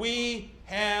 For we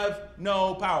have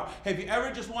no power. Have you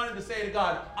ever just wanted to say to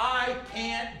God, I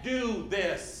can't do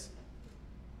this.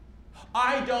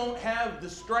 I don't have the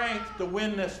strength to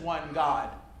win this one, God.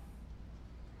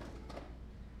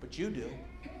 But you do.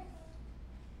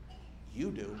 You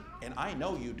do. And I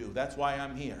know you do. That's why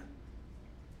I'm here.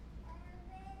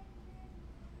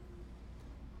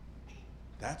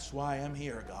 That's why I'm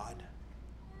here, God.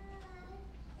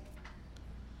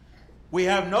 We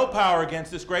have no power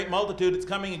against this great multitude that's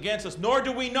coming against us, nor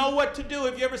do we know what to do.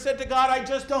 Have you ever said to God, I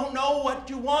just don't know what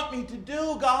you want me to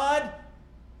do, God?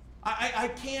 I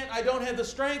can't, I don't have the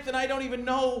strength, and I don't even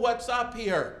know what's up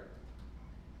here.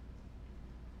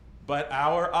 But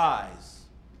our eyes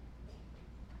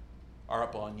are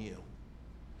upon you.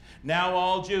 Now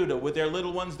all Judah, with their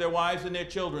little ones, their wives, and their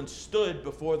children, stood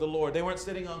before the Lord. They weren't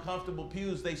sitting on comfortable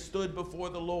pews. They stood before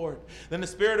the Lord. Then the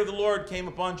Spirit of the Lord came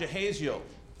upon Jehaziel,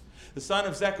 the son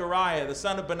of Zechariah, the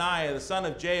son of Benaiah, the son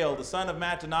of Jael, the son of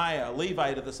Mattaniah, a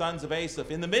Levite of the sons of Asaph,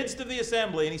 in the midst of the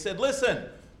assembly. And he said, listen,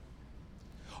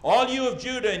 all you of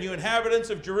Judah and you inhabitants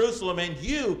of Jerusalem, and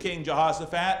you, King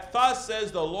Jehoshaphat, thus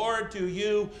says the Lord to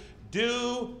you,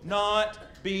 do not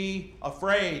be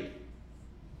afraid,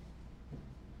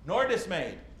 nor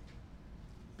dismayed,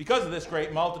 because of this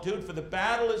great multitude, for the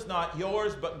battle is not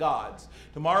yours, but God's.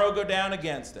 Tomorrow go down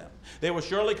against them. They will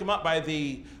surely come up by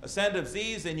the ascent of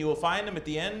Ziz, and you will find them at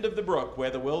the end of the brook, where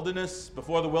the wilderness,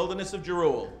 before the wilderness of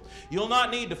Jeruel. You'll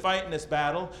not need to fight in this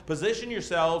battle. Position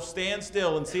yourselves, stand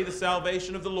still, and see the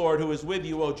salvation of the Lord, who is with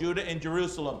you, O Judah and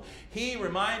Jerusalem. He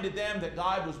reminded them that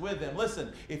God was with them.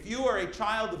 Listen, if you are a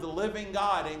child of the living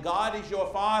God, and God is your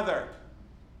Father,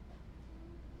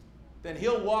 then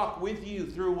He'll walk with you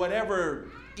through whatever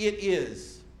it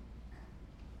is.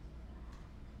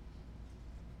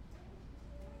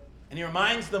 And he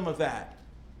reminds them of that.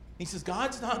 He says,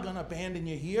 God's not going to abandon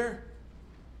you here.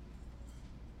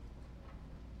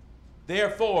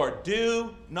 Therefore,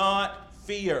 do not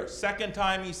fear. Second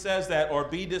time he says that, or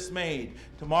be dismayed.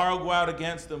 Tomorrow go out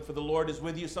against them, for the Lord is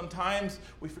with you. Sometimes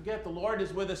we forget the Lord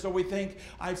is with us, or we think,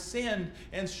 I've sinned,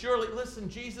 and surely, listen,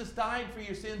 Jesus died for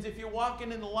your sins. If you're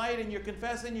walking in the light and you're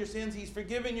confessing your sins, He's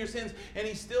forgiven your sins, and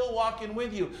He's still walking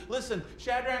with you. Listen,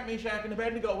 Shadrach, Meshach, and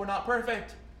Abednego were not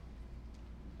perfect.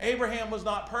 Abraham was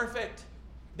not perfect.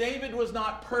 David was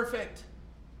not perfect.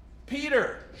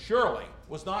 Peter, surely,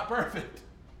 was not perfect.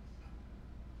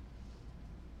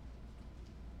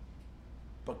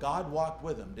 But God walked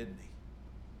with them, didn't He?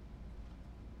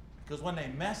 Because when they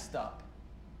messed up,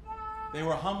 they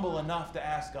were humble enough to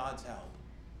ask God's help.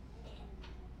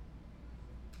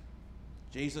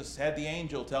 Jesus had the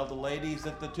angel tell the ladies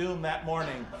at the tomb that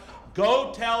morning,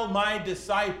 go tell my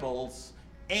disciples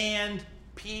and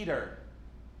Peter.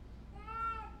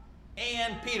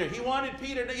 And Peter. He wanted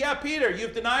Peter to, yeah, Peter,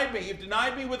 you've denied me. You've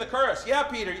denied me with a curse. Yeah,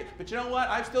 Peter. But you know what?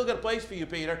 I've still got a place for you,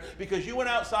 Peter, because you went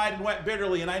outside and wept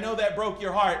bitterly, and I know that broke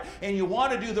your heart, and you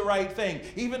want to do the right thing.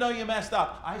 Even though you messed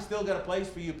up, I still got a place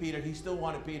for you, Peter. He still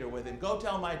wanted Peter with him. Go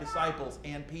tell my disciples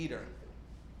and Peter.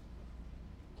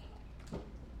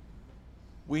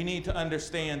 We need to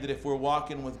understand that if we're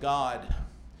walking with God,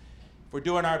 if we're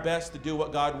doing our best to do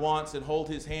what God wants and hold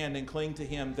His hand and cling to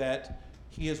Him, that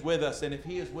He is with us, and if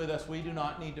He is with us, we do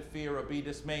not need to fear or be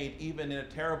dismayed, even in a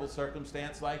terrible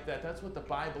circumstance like that. That's what the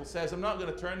Bible says. I'm not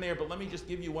going to turn there, but let me just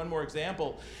give you one more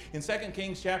example. In 2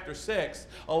 Kings chapter 6,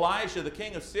 Elijah, the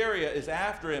king of Syria, is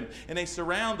after him, and they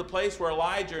surround the place where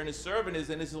Elijah and his servant is,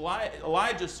 and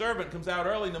Elijah's servant comes out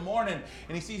early in the morning,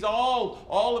 and he sees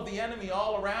all of the enemy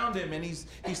all around him, and he's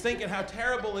thinking how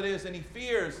terrible it is, and he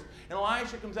fears. And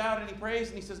Elisha comes out and he prays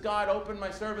and he says, God, open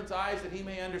my servant's eyes that he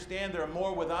may understand there are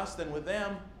more with us than with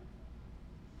them.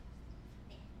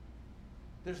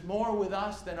 There's more with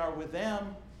us than are with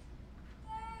them.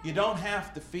 You don't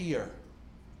have to fear.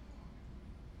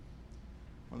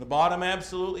 When the bottom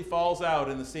absolutely falls out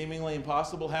and the seemingly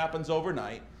impossible happens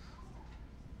overnight,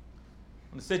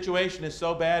 when the situation is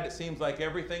so bad it seems like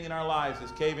everything in our lives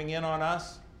is caving in on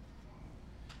us,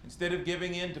 instead of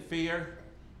giving in to fear,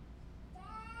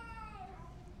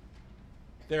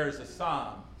 there is a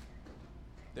psalm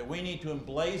that we need to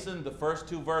emblazon the first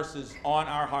two verses on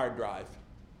our hard drive.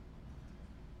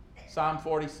 Psalm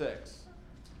 46,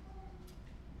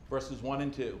 verses 1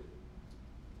 and 2.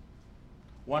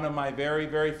 One of my very,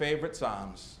 very favorite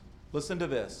psalms. Listen to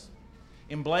this.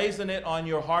 Emblazon it on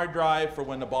your hard drive for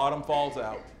when the bottom falls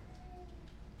out.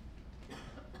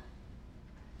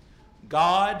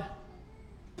 God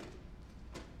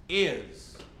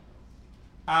is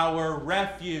our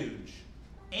refuge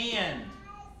and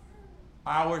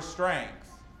our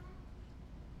strength,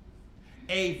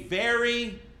 a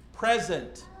very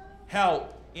present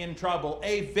help in trouble,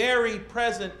 a very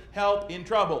present help in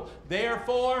trouble.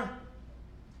 Therefore,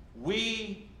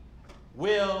 we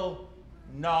will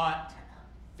not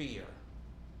fear.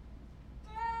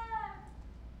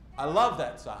 I love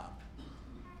that psalm.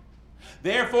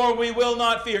 Therefore, we will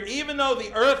not fear, even though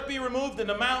the earth be removed and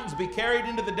the mountains be carried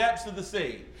into the depths of the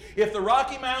sea. If the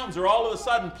Rocky Mountains are all of a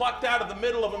sudden plucked out of the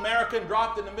middle of America and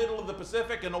dropped in the middle of the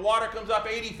Pacific and the water comes up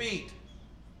 80 feet,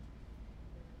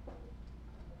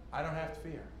 I don't have to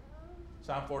fear.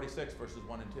 Psalm 46, verses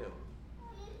 1 and 2.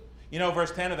 You know,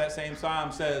 verse 10 of that same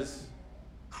psalm says,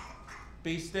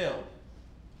 be still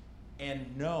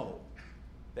and know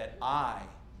that I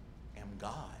am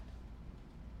God.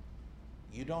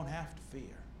 You don't have to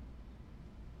fear.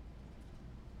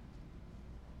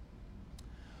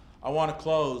 I want to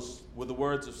close with the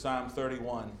words of Psalm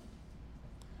 31,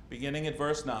 beginning at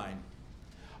verse 9.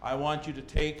 I want you to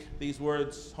take these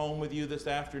words home with you this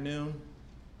afternoon.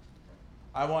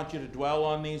 I want you to dwell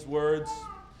on these words.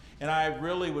 And I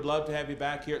really would love to have you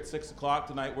back here at 6 o'clock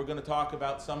tonight. We're going to talk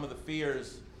about some of the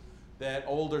fears that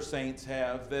older saints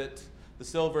have, that the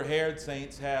silver-haired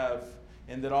saints have,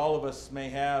 and that all of us may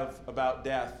have about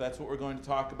death. That's what we're going to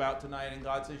talk about tonight. And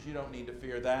God says you don't need to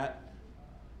fear that.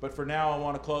 But for now, I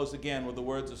want to close again with the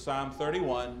words of Psalm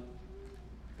 31,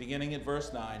 beginning at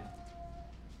verse 9.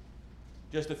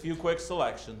 Just a few quick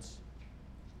selections.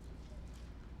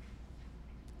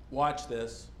 Watch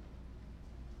this.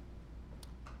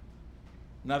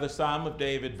 Another Psalm of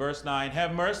David, verse 9.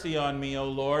 Have mercy on me, O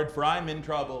Lord, for I'm in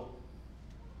trouble.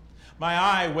 My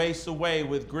eye wastes away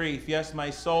with grief, yes,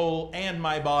 my soul and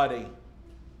my body.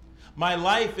 My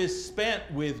life is spent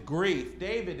with grief.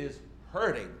 David is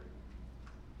hurting.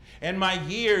 And my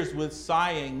years with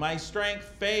sighing. My strength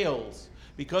fails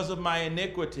because of my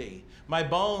iniquity. My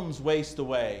bones waste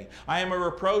away. I am a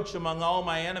reproach among all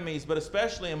my enemies, but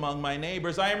especially among my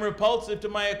neighbors. I am repulsive to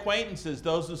my acquaintances.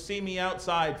 Those who see me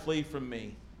outside flee from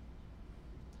me.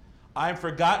 I am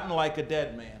forgotten like a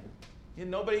dead man.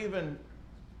 Nobody even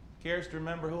cares to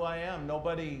remember who I am.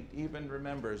 Nobody even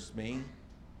remembers me.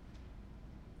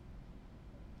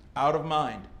 Out of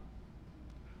mind.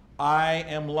 I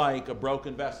am like a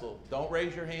broken vessel. Don't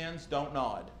raise your hands. Don't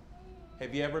nod.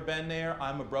 Have you ever been there?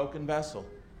 I'm a broken vessel.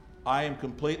 I am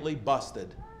completely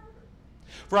busted.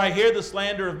 For I hear the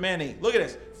slander of many. Look at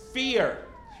this. Fear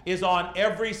is on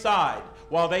every side.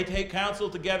 While they take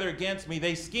counsel together against me,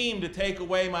 they scheme to take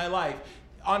away my life.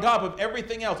 On top of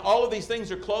everything else, all of these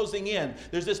things are closing in.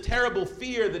 There's this terrible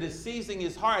fear that is seizing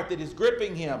his heart, that is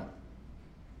gripping him.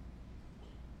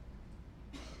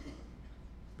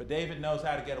 But David knows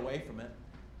how to get away from it.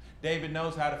 David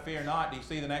knows how to fear not. Do you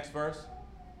see the next verse?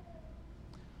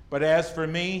 But as for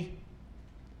me,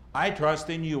 I trust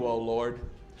in you, O Lord.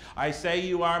 I say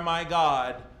you are my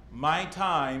God. My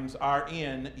times are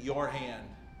in your hand.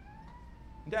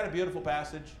 Isn't that a beautiful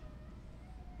passage?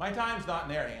 My time's not in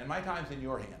their hand. My time's in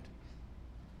your hand.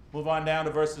 Move on down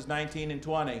to verses 19 and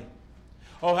 20.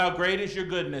 Oh, how great is your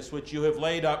goodness, which you have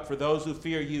laid up for those who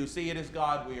fear you. See, it is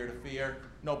God we are to fear,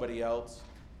 nobody else.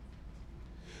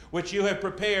 which you have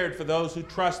prepared for those who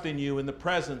trust in you in the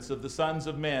presence of the sons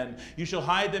of men. You shall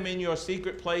hide them in your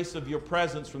secret place of your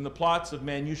presence from the plots of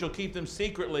men. You shall keep them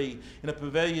secretly in a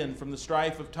pavilion from the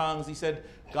strife of tongues. He said,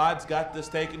 God's got this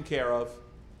taken care of.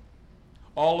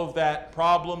 All of that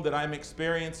problem that I'm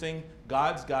experiencing,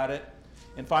 God's got it.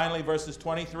 And finally, verses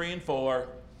 23 and 4,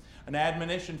 an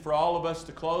admonition for all of us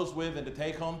to close with and to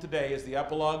take home today as the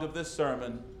epilogue of this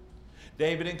sermon.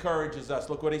 David encourages us.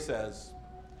 Look what he says.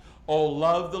 Oh,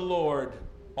 love the Lord,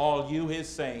 all you his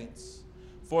saints,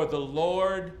 for the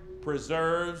Lord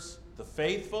preserves the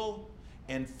faithful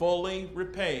and fully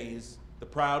repays the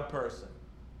proud person.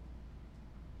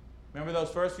 Remember those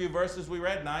first few verses we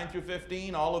read, 9 through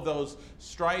 15, all of those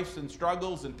strifes and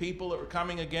struggles and people that were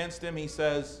coming against him. He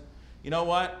says, you know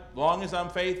what? As long as I'm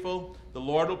faithful, the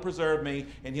Lord will preserve me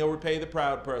and he'll repay the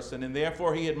proud person. And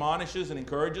therefore he admonishes and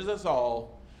encourages us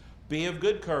all, be of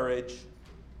good courage,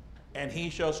 and he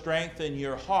shall strengthen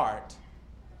your heart,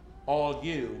 all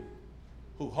you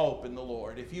who hope in the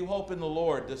Lord. If you hope in the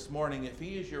Lord this morning, if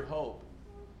he is your hope,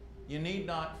 you need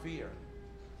not fear.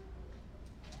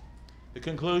 The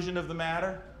conclusion of the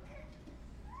matter,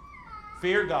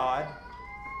 fear God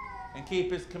and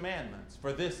keep his commandments,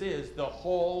 for this is the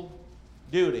whole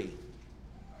duty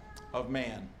of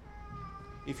man.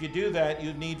 If you do that,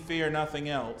 you need fear nothing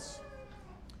else.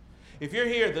 If you're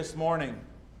here this morning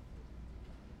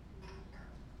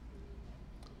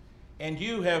and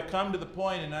you have come to the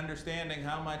point in understanding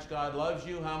how much God loves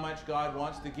you, how much God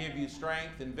wants to give you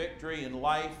strength and victory and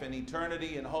life and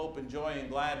eternity and hope and joy and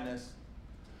gladness,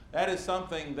 that is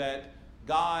something that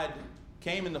God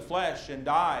came in the flesh and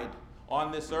died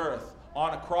on this earth,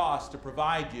 on a cross, to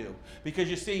provide you. Because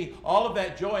you see, all of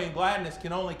that joy and gladness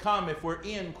can only come if we're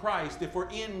in Christ, if we're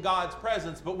in God's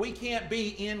presence. But we can't be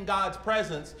in God's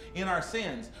presence in our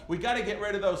sins. We've got to get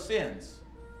rid of those sins.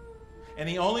 And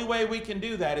the only way we can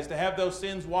do that is to have those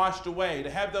sins washed away,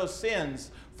 to have those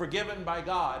sins forgiven by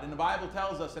God. And the Bible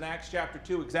tells us in Acts chapter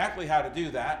 2 exactly how to do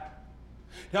that.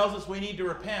 It tells us we need to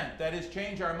repent, that is,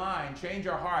 change our mind, change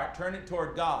our heart, turn it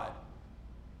toward God.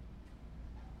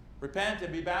 Repent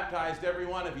and be baptized, every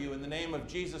one of you, in the name of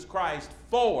Jesus Christ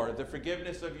for the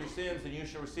forgiveness of your sins, and you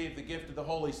shall receive the gift of the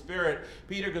Holy Spirit.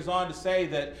 Peter goes on to say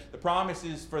that the promise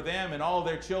is for them and all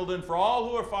their children, for all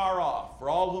who are far off, for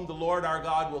all whom the Lord our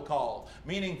God will call.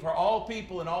 Meaning for all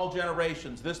people in all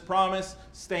generations, this promise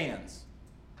stands.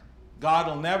 God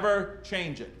will never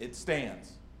change it. It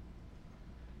stands.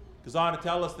 Goes on to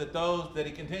tell us that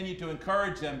he continued to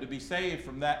encourage them to be saved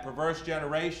from that perverse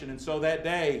generation. And so that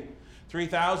day,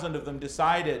 3,000 of them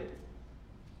decided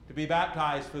to be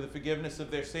baptized for the forgiveness of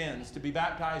their sins, to be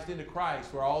baptized into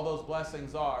Christ, where all those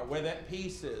blessings are, where that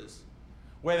peace is,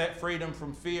 where that freedom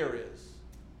from fear is,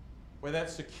 where that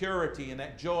security and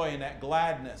that joy and that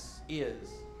gladness is.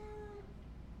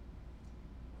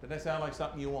 Does that sound like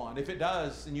something you want? If it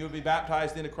does, and you would be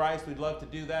baptized into Christ, we'd love to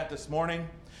do that this morning.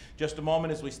 Just a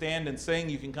moment as we stand and sing,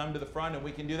 you can come to the front and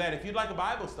we can do that. If you'd like a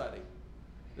Bible study,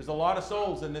 there's a lot of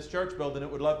souls in this church building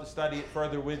that would love to study it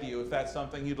further with you if that's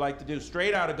something you'd like to do.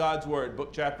 Straight out of God's Word,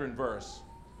 book, chapter, and verse.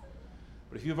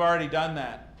 But if you've already done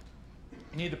that,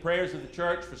 you need the prayers of the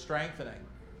church for strengthening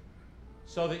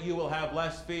so that you will have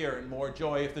less fear and more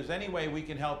joy. If there's any way we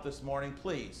can help this morning,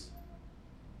 please.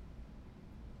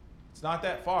 It's not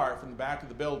that far from the back of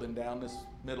the building down this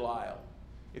middle aisle.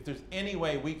 If there's any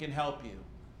way we can help you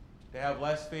to have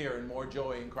less fear and more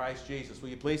joy in Christ Jesus, will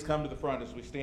you please come to the front as we stand?